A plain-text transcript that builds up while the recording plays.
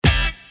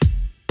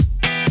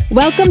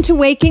Welcome to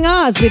Waking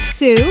Oz with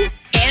Sue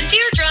and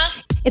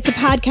Deirdre. It's a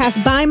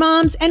podcast by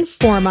moms and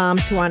for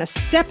moms who want to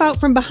step out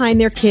from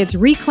behind their kids,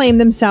 reclaim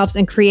themselves,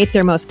 and create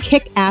their most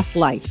kick-ass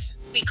life.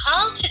 We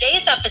call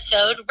today's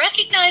episode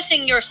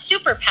Recognizing Your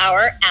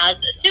Superpower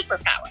as a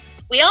Superpower.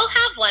 We all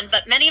have one,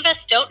 but many of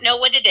us don't know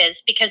what it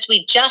is because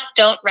we just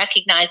don't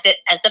recognize it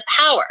as a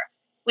power.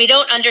 We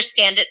don't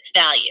understand its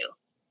value.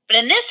 But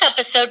in this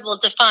episode, we'll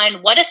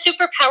define what a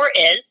superpower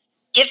is,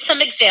 give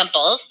some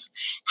examples,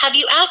 have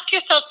you ask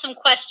yourself some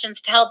questions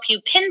to help you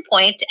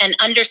pinpoint and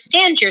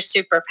understand your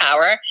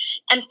superpower,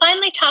 and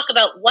finally talk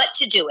about what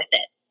to do with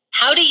it,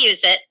 how to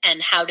use it,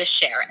 and how to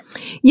share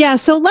it. Yeah,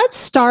 so let's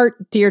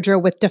start, Deirdre,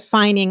 with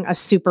defining a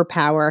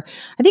superpower.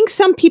 I think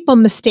some people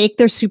mistake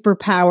their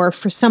superpower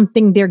for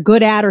something they're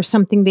good at or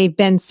something they've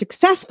been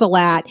successful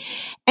at.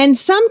 And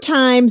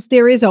sometimes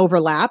there is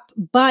overlap,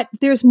 but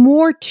there's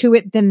more to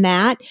it than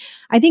that.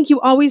 I think you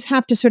always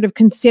have to sort of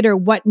consider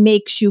what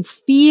makes you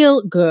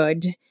feel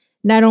good,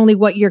 not only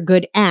what you're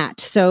good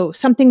at. So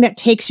something that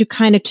takes you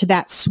kind of to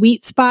that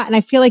sweet spot. And I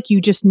feel like you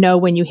just know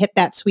when you hit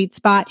that sweet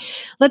spot.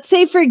 Let's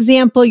say, for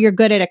example, you're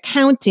good at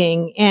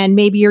accounting and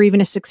maybe you're even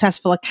a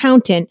successful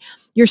accountant.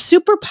 Your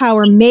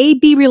superpower may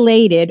be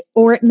related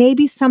or it may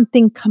be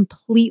something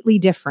completely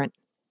different.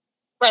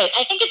 Right.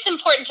 I think it's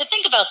important to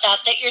think about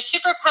that your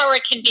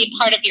superpower can be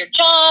part of your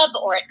job,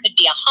 or it could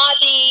be a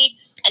hobby,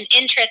 an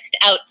interest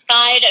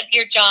outside of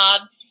your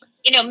job.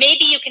 You know,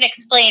 maybe you can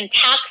explain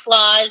tax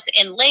laws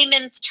in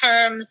layman's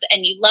terms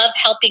and you love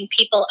helping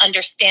people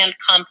understand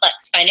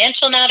complex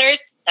financial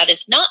matters. That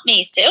is not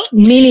me, Sue.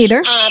 Me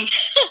neither.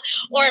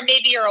 Or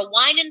maybe you're a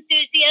wine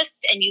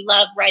enthusiast and you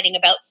love writing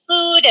about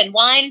food and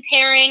wine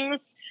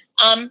pairings.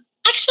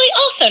 Actually,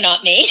 also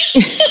not me.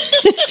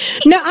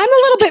 No, I'm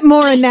a little bit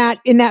more in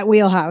that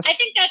wheelhouse. I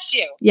think that's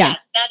you. Yeah.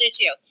 Yes, that is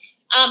you.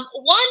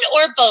 One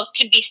or both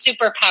can be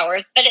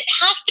superpowers, but it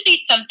has to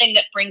be something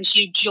that brings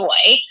you joy,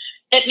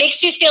 that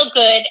makes you feel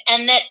good,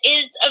 and that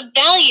is of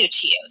value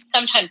to you.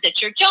 Sometimes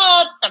it's your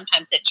job,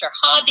 sometimes it's your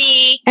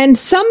hobby. And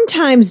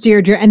sometimes,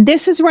 Deirdre, and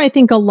this is where I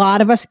think a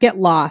lot of us get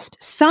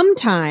lost,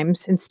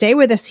 sometimes, and stay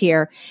with us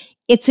here,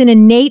 it's an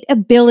innate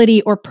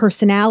ability or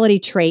personality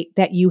trait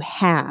that you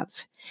have.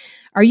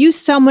 Are you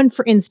someone,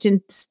 for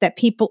instance, that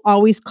people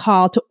always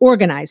call to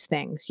organize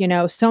things? You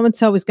know,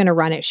 so-and-so is going to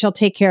run it. She'll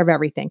take care of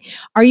everything.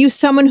 Are you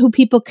someone who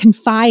people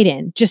confide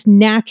in, just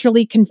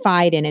naturally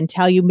confide in and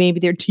tell you maybe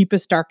their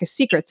deepest, darkest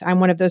secrets? I'm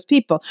one of those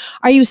people.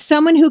 Are you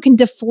someone who can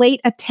deflate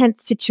a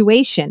tense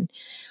situation?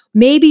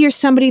 Maybe you're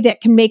somebody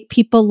that can make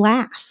people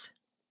laugh.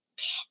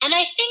 And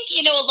I think,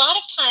 you know, a lot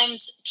of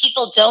times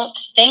people don't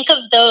think of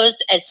those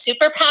as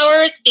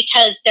superpowers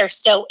because they're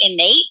so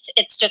innate.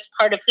 It's just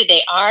part of who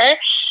they are.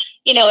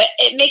 You know,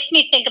 it makes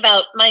me think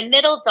about my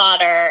middle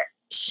daughter.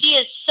 She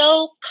is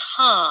so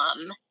calm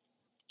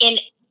in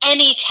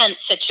any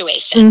tense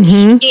situation.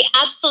 Mm-hmm. She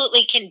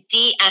absolutely can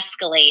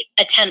de-escalate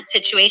a tense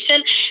situation.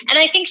 And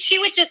I think she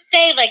would just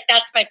say, like,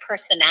 that's my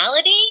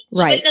personality.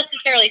 She wouldn't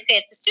necessarily say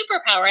it's a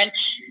superpower. And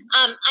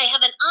I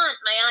have an aunt,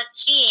 my Aunt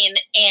Jean,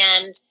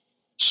 and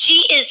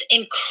she is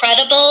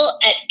incredible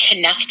at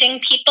connecting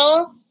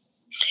people.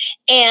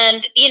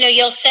 And, you know,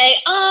 you'll say,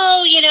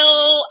 oh, you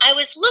know, I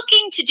was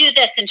looking to do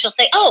this. And she'll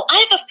say, oh, I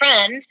have a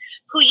friend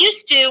who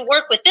used to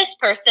work with this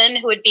person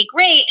who would be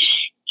great.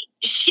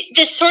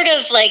 This sort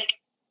of like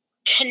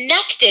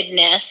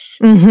connectedness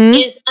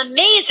is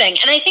amazing.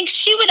 And I think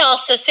she would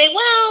also say,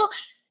 well,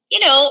 you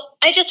know,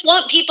 I just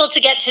want people to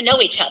get to know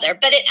each other.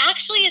 But it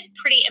actually is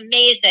pretty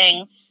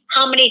amazing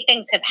how many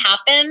things have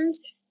happened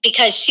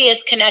because she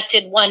has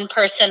connected one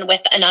person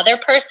with another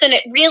person.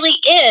 It really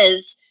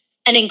is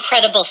an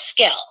incredible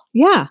skill.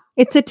 Yeah,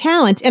 it's a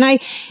talent. And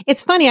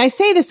it's funny, I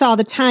say this all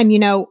the time, you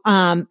know,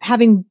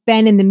 having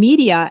been in the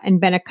media and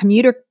been a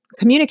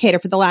communicator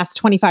for the last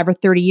 25 or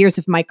 30 years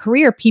of my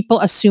career, people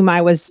assume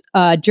I was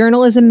a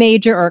journalism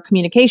major or a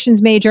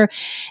communications major.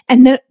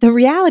 And the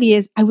reality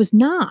is I was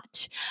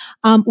not.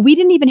 We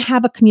didn't even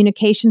have a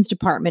communications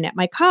department at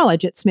my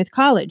college, at Smith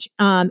College.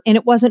 And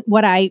it wasn't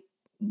what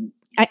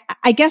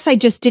I guess I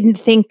just didn't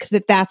think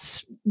that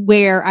that's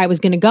where I was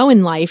going to go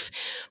in life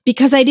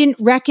because I didn't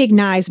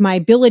recognize my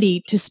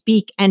ability to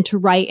speak and to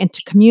write and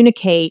to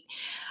communicate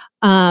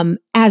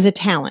as a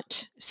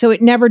talent. So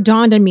it never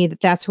dawned on me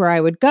that that's where I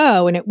would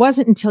go. And it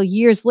wasn't until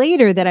years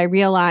later that I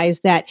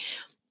realized that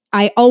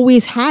I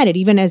always had it.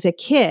 Even as a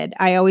kid,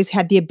 I always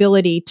had the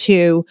ability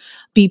to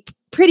be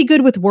pretty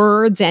good with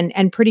words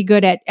and pretty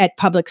good at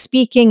public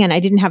speaking. And I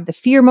didn't have the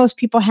fear most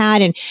people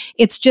had. And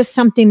it's just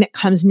something that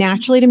comes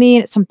naturally to me.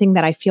 And it's something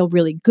that I feel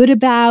really good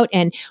about.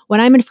 And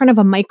when I'm in front of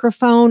a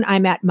microphone,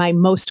 I'm at my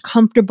most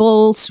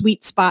comfortable,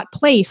 sweet spot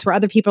place where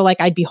other people are like,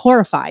 I'd be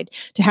horrified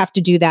to have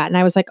to do that. And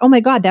I was like, oh my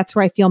God, that's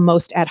where I feel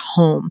most at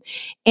home.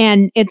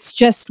 And it's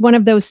just one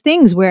of those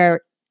things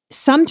where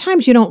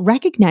sometimes you don't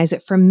recognize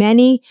it for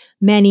many,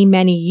 many,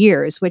 many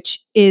years,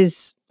 which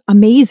is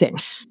amazing.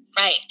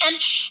 Right. And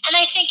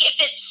I think if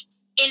it's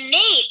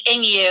innate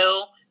in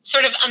you,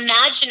 sort of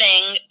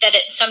imagining that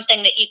it's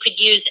something that you could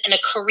use in a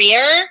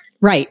career,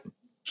 right,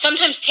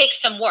 sometimes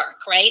takes some work,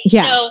 right?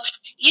 Yeah. So,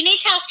 you need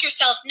to ask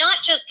yourself, not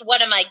just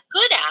what am I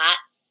good at,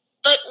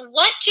 but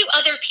what do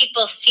other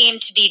people seem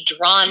to be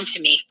drawn to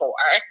me for?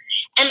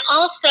 And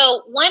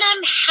also, when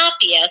I'm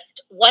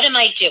happiest, what am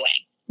I doing?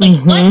 Like,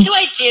 what do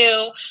I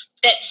do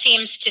that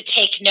seems to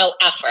take no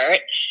effort?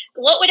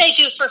 What would I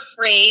do for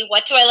free?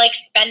 What do I like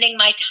spending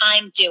my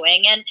time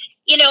doing? And,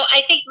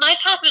 I think my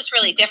path was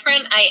really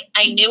different.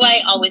 I knew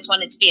I always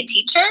wanted to be a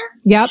teacher.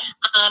 Yep.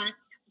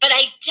 But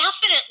I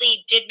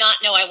definitely did not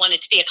know I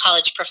wanted to be a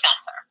college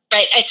professor,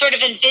 right? I sort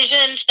of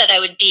envisioned that I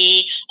would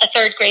be a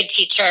third grade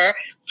teacher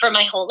for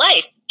my whole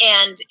life.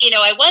 And,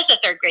 I was a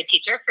third grade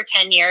teacher for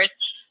 10 years.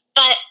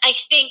 But I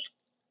think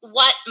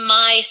what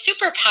my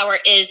superpower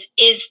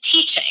is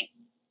teaching.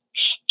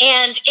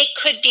 And it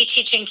could be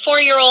teaching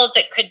 4-year-olds,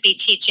 it could be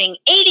teaching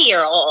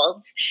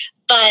 80-year-olds,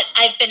 but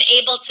I've been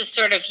able to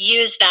sort of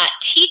use that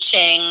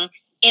teaching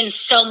in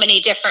so many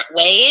different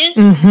ways.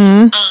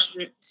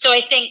 So I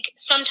think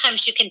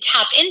sometimes you can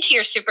tap into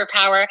your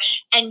superpower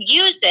and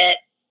use it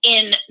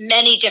in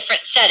many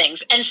different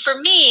settings. And for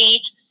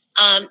me,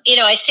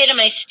 I say to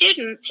my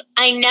students,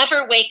 I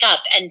never wake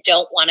up and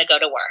don't want to go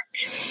to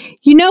work.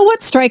 You know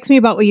what strikes me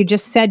about what you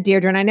just said,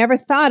 Deirdre, and I never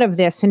thought of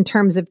this in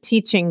terms of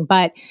teaching,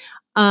 but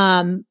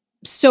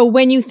so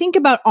when you think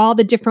about all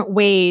the different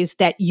ways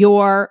that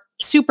your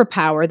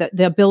superpower,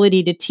 the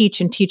ability to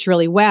teach and teach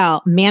really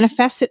well,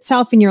 manifests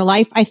itself in your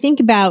life, I think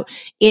about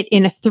it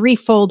in a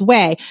threefold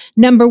way.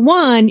 Number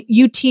one,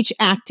 you teach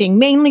acting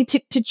mainly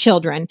to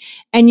children,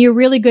 and you're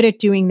really good at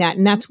doing that.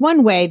 And that's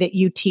one way that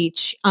you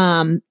teach.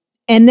 And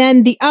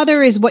then the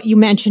other is what you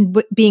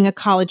mentioned, being a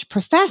college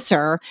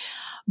professor.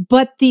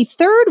 But the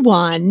third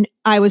one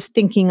I was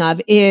thinking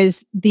of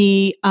is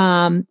the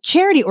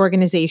charity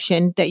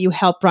organization that you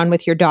help run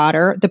with your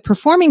daughter, the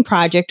Performing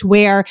Project,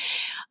 where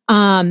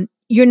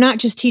you're not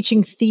just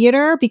teaching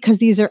theater because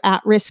these are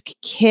at-risk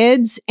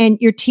kids, and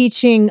you're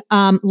teaching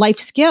life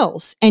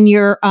skills, and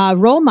you're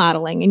role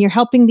modeling, and you're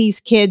helping these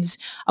kids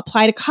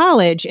apply to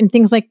college and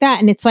things like that.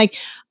 And it's like,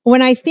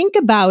 when I think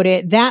about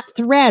it, that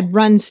thread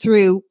runs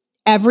through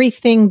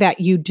everything that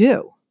you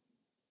do.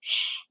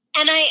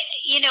 And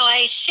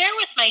I share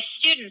with my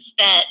students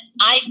that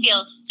I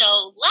feel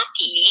so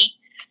lucky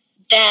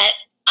that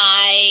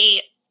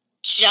I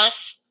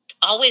just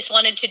always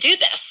wanted to do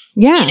this.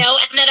 Yeah. And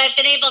that I've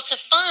been able to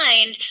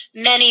find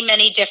many,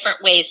 many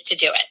different ways to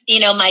do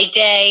it. My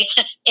day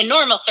in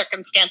normal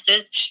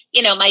circumstances,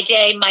 my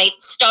day might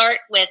start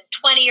with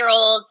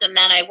 20-year-olds, and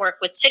then I work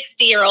with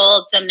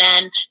 60-year-olds, and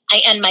then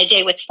I end my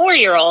day with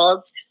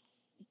 4-year-olds.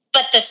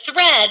 But the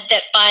thread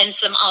that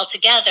binds them all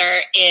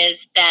together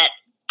is that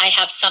I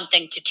have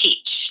something to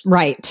teach.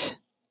 Right.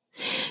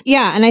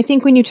 Yeah. And I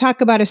think when you talk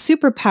about a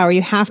superpower,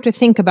 you have to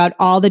think about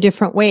all the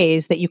different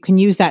ways that you can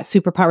use that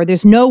superpower.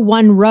 There's no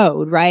one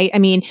road, right? I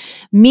mean,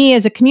 me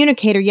as a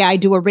communicator, I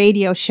do a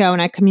radio show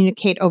and I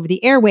communicate over the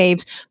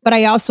airwaves, but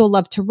I also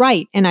love to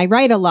write, and I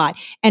write a lot.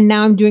 And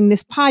now I'm doing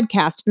this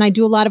podcast, and I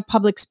do a lot of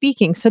public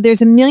speaking. So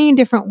there's a million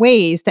different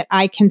ways that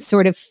I can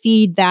sort of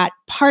feed that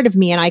part of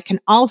me. And I can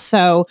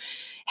also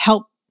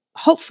help,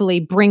 hopefully,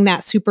 bring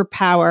that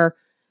superpower,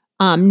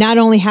 not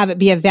only have it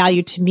be of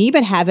value to me,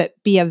 but have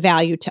it be of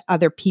value to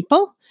other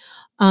people.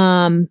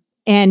 And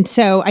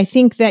so I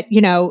think that,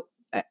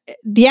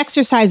 the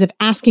exercise of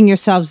asking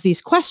yourselves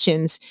these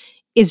questions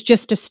is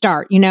just a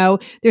start.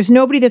 There's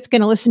nobody that's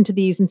going to listen to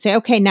these and say,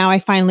 okay, now I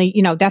finally,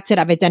 that's it.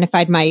 I've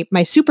identified my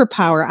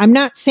superpower. I'm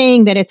not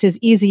saying that it's as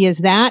easy as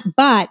that,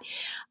 but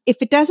if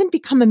it doesn't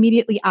become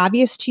immediately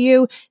obvious to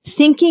you,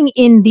 thinking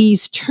in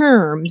these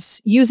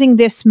terms, using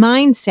this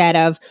mindset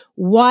of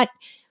what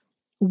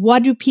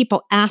do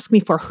people ask me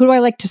for? Who do I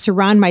like to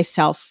surround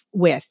myself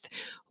with?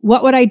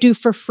 What would I do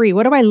for free?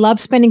 What do I love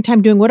spending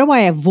time doing? What do I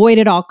avoid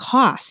at all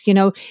costs?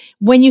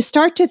 When you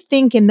start to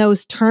think in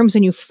those terms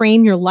and you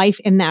frame your life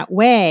in that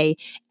way,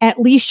 at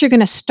least you're going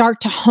to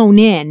start to hone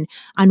in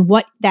on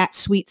what that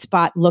sweet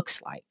spot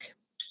looks like.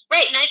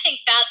 Right. And I think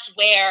that's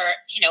where,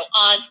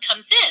 Oz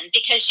comes in,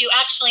 because you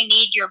actually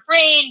need your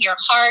brain, your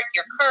heart,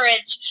 your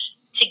courage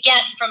to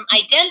get from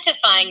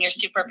identifying your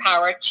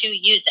superpower to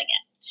using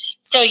it.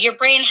 So your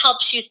brain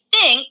helps you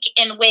think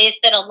in ways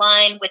that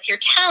align with your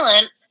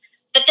talents,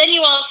 but then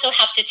you also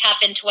have to tap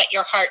into what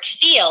your heart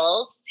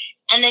feels.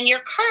 And then your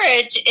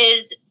courage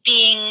is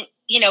being,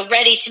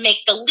 ready to make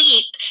the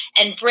leap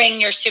and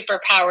bring your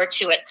superpower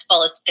to its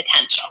fullest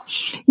potential.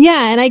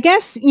 Yeah. And I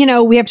guess,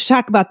 we have to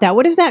talk about that.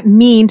 What does that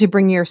mean to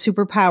bring your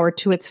superpower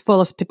to its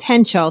fullest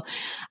potential?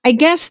 I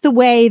guess the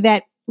way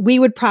that we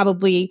would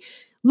probably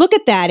look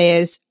at that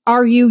is,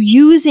 are you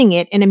using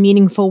it in a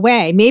meaningful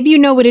way? Maybe you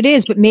know what it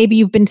is, but maybe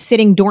you've been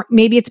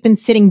maybe it's been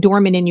sitting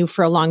dormant in you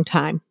for a long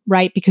time,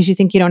 right? Because you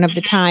think you don't have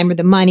the time or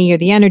the money or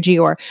the energy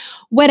or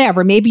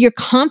whatever. Maybe your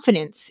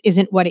confidence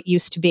isn't what it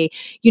used to be,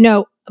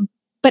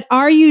 but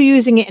are you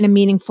using it in a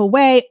meaningful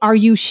way? Are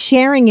you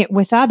sharing it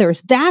with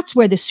others? That's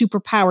where the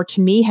superpower to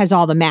me has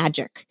all the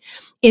magic,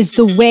 is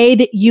the way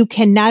that you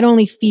can not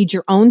only feed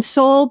your own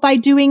soul by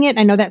doing it.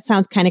 I know that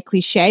sounds kind of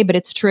cliche, but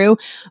it's true,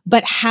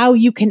 but how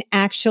you can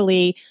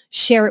actually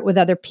share it with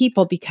other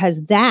people,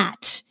 because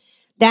that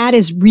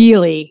is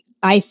really,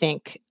 I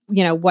think,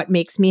 what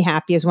makes me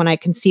happy is when I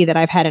can see that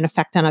I've had an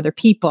effect on other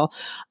people.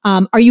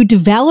 Are you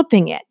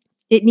developing it?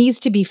 It needs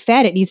to be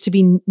fed. It needs to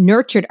be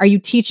nurtured. Are you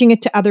teaching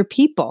it to other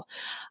people?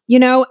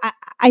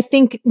 I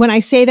think when I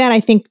say that, I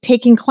think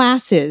taking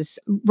classes,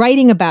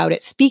 writing about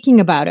it,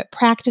 speaking about it,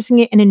 practicing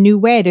it in a new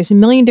way. There's a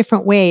million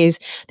different ways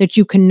that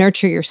you can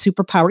nurture your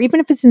superpower, even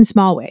if it's in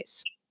small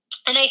ways.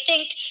 And I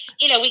think,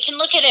 we can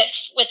look at it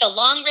with a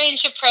long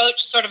range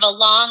approach, sort of a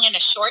long and a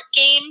short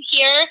game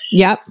here.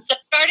 Yep. So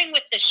starting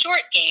with the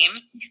short game,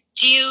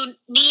 do you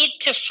need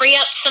to free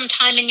up some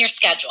time in your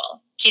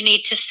schedule? Do you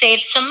need to save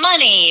some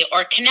money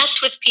or connect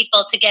with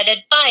people to get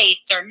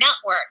advice or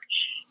network?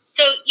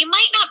 So you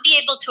might not be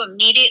able to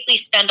immediately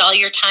spend all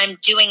your time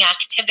doing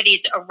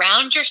activities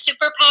around your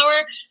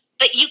superpower,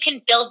 but you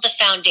can build the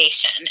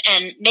foundation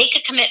and make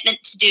a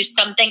commitment to do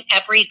something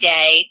every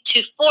day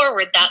to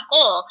forward that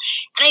goal.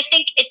 And I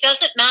think it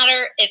doesn't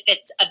matter if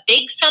it's a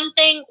big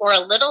something or a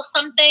little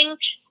something,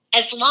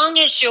 as long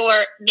as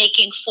you're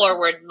making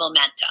forward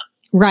momentum.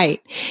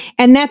 Right.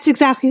 And that's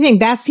exactly the thing.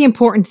 That's the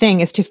important thing,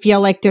 is to feel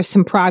like there's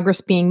some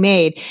progress being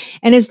made.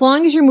 And as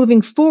long as you're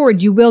moving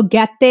forward, you will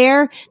get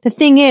there. The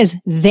thing is,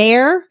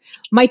 there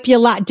might be a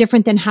lot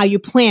different than how you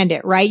planned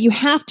it, right? You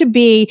have to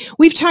be,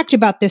 we've talked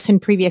about this in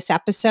previous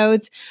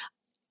episodes.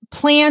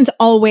 Plans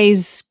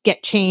always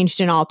get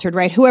changed and altered,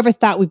 right? Whoever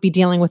thought we'd be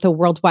dealing with a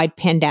worldwide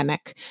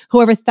pandemic,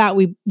 whoever thought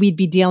we'd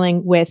be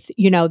dealing with,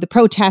 the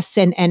protests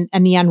and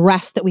the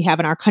unrest that we have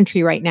in our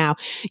country right now.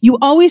 You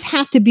always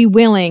have to be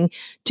willing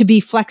to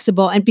be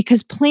flexible, and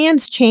because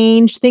plans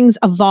change, things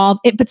evolve.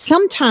 But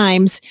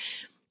sometimes,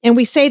 and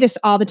we say this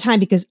all the time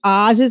because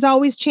Oz is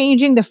always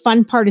changing. The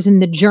fun part is in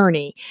the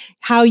journey,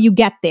 how you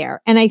get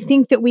there. And I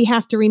think that we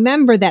have to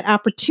remember that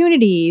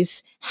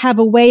opportunities have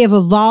a way of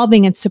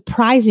evolving and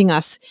surprising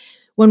us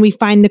when we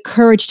find the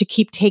courage to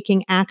keep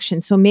taking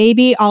action. So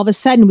maybe all of a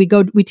sudden we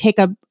take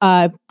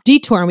a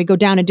detour and we go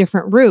down a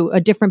different route,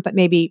 a different but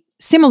maybe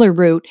similar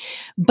route,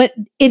 but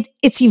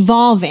it's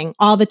evolving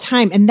all the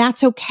time. And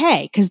that's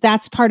okay, because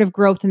that's part of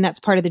growth and that's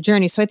part of the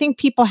journey. So I think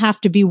people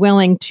have to be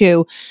willing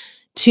to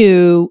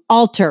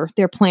alter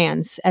their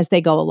plans as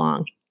they go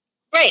along.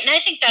 Right. And I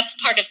think that's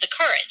part of the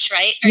courage,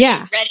 right? Are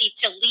you ready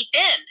to leap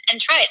in and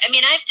try it? I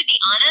mean, I have to be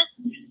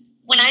honest.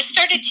 When I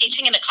started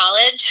teaching in a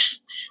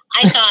college,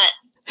 I thought,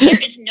 there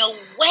is no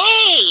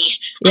way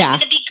I'm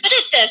going to be good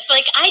at this.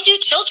 Like, I do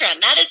children.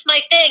 That is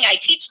my thing. I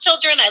teach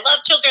children. I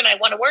love children. I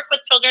want to work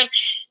with children.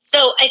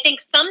 So I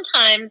think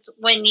sometimes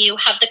when you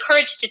have the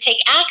courage to take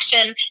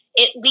action,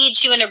 it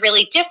leads you in a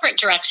really different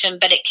direction,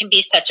 but it can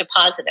be such a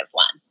positive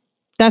one.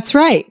 That's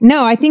right.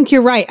 No, I think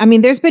you're right. I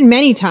mean, there's been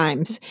many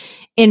times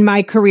in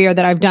my career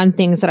that I've done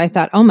things that I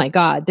thought, oh my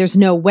God, there's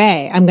no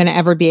way I'm going to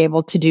ever be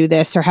able to do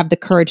this or have the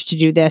courage to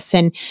do this.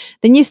 And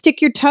then you stick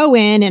your toe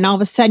in and all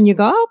of a sudden you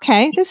go, oh,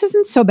 okay, this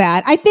isn't so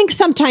bad. I think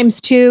sometimes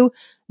too,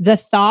 the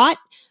thought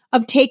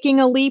of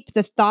taking a leap,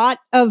 the thought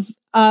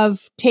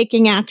of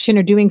taking action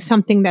or doing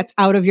something that's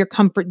out of your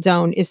comfort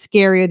zone is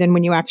scarier than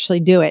when you actually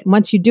do it. And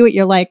once you do it,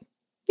 you're like,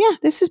 yeah,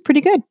 this is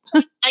pretty good.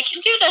 I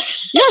can do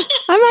this. Yeah,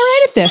 I'm all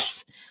right at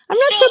this. I'm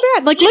not so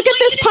bad. Like, look at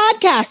this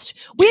podcast.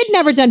 We had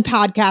never done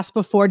podcasts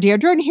before,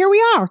 Deirdre, and here we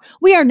are.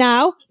 We are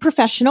now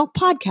professional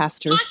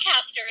podcasters.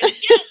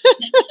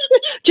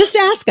 Yes. Just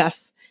ask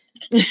us.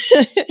 So we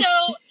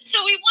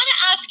want to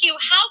ask you,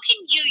 how can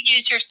you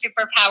use your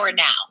superpower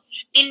now?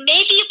 I mean,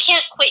 maybe you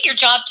can't quit your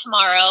job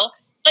tomorrow,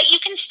 but you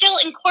can still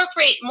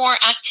incorporate more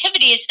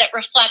activities that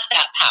reflect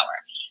that power.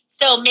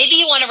 So maybe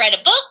you want to write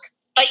a book,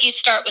 but you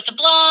start with a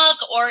blog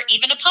or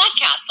even a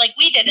podcast like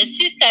we did. As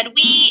Sue said,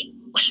 we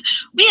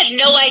had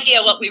no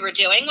idea what we were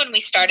doing when we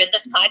started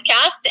this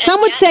podcast.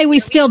 Some would say we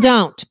still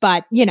don't,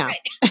 but Right.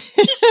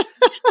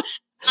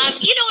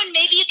 And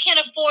maybe you can't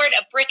afford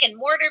a brick and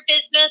mortar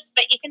business,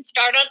 but you can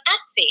start on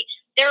Etsy.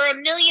 There are a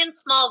million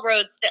small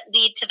roads that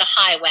lead to the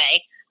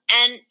highway.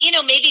 And,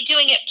 maybe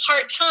doing it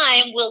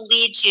part-time will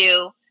lead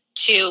you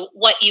to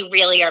what you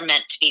really are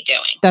meant to be doing.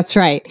 That's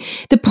right.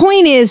 The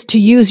point is to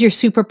use your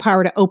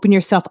superpower to open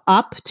yourself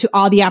up to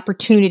all the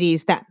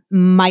opportunities that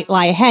might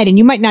lie ahead. And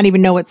you might not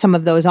even know what some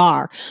of those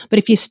are. But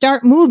if you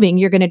start moving,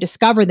 you're going to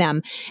discover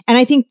them. And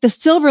I think the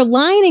silver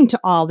lining to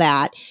all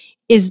that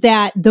is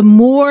that the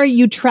more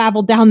you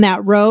travel down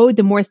that road,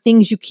 the more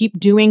things you keep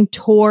doing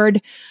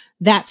toward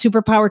that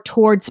superpower,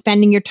 toward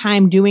spending your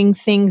time doing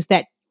things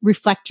that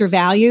reflect your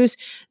values,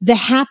 the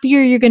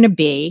happier you're going to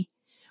be.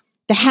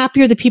 The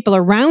happier the people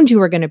around you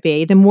are going to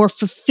be, the more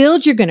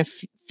fulfilled you're going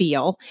to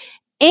feel.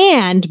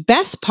 And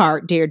best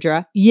part,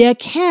 Deirdre, you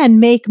can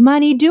make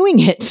money doing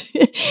it.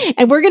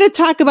 And we're going to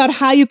talk about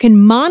how you can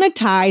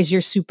monetize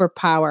your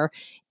superpower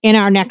in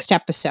our next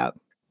episode.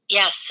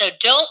 Yes, so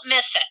don't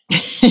miss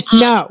it.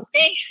 No.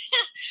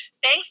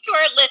 Thanks to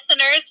our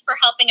listeners for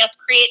helping us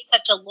create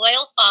such a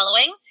loyal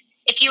following.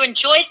 If you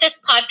enjoyed this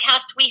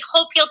podcast, we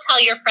hope you'll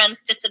tell your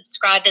friends to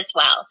subscribe as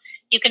well.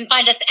 You can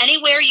find us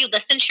anywhere you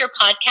listen to your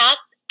podcast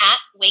at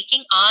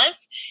Waking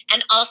Oz.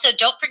 And also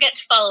don't forget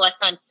to follow us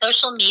on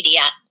social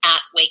media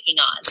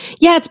 @WakingOn.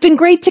 Yeah, it's been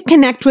great to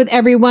connect with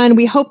everyone.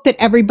 We hope that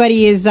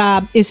everybody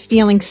is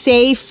feeling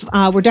safe.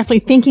 We're definitely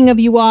thinking of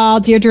you all.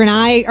 Deirdre and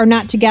I are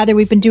not together.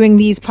 We've been doing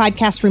these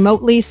podcasts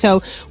remotely,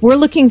 so we're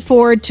looking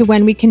forward to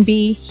when we can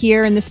be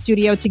here in the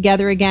studio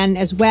together again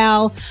as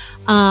well.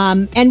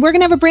 And we're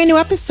going to have a brand new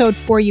episode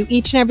for you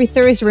each and every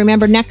Thursday.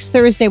 Remember, next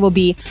Thursday will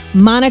be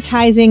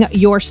monetizing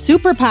your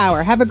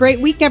superpower. Have a great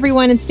week,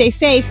 everyone, and stay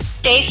safe.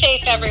 Stay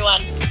safe,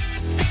 everyone.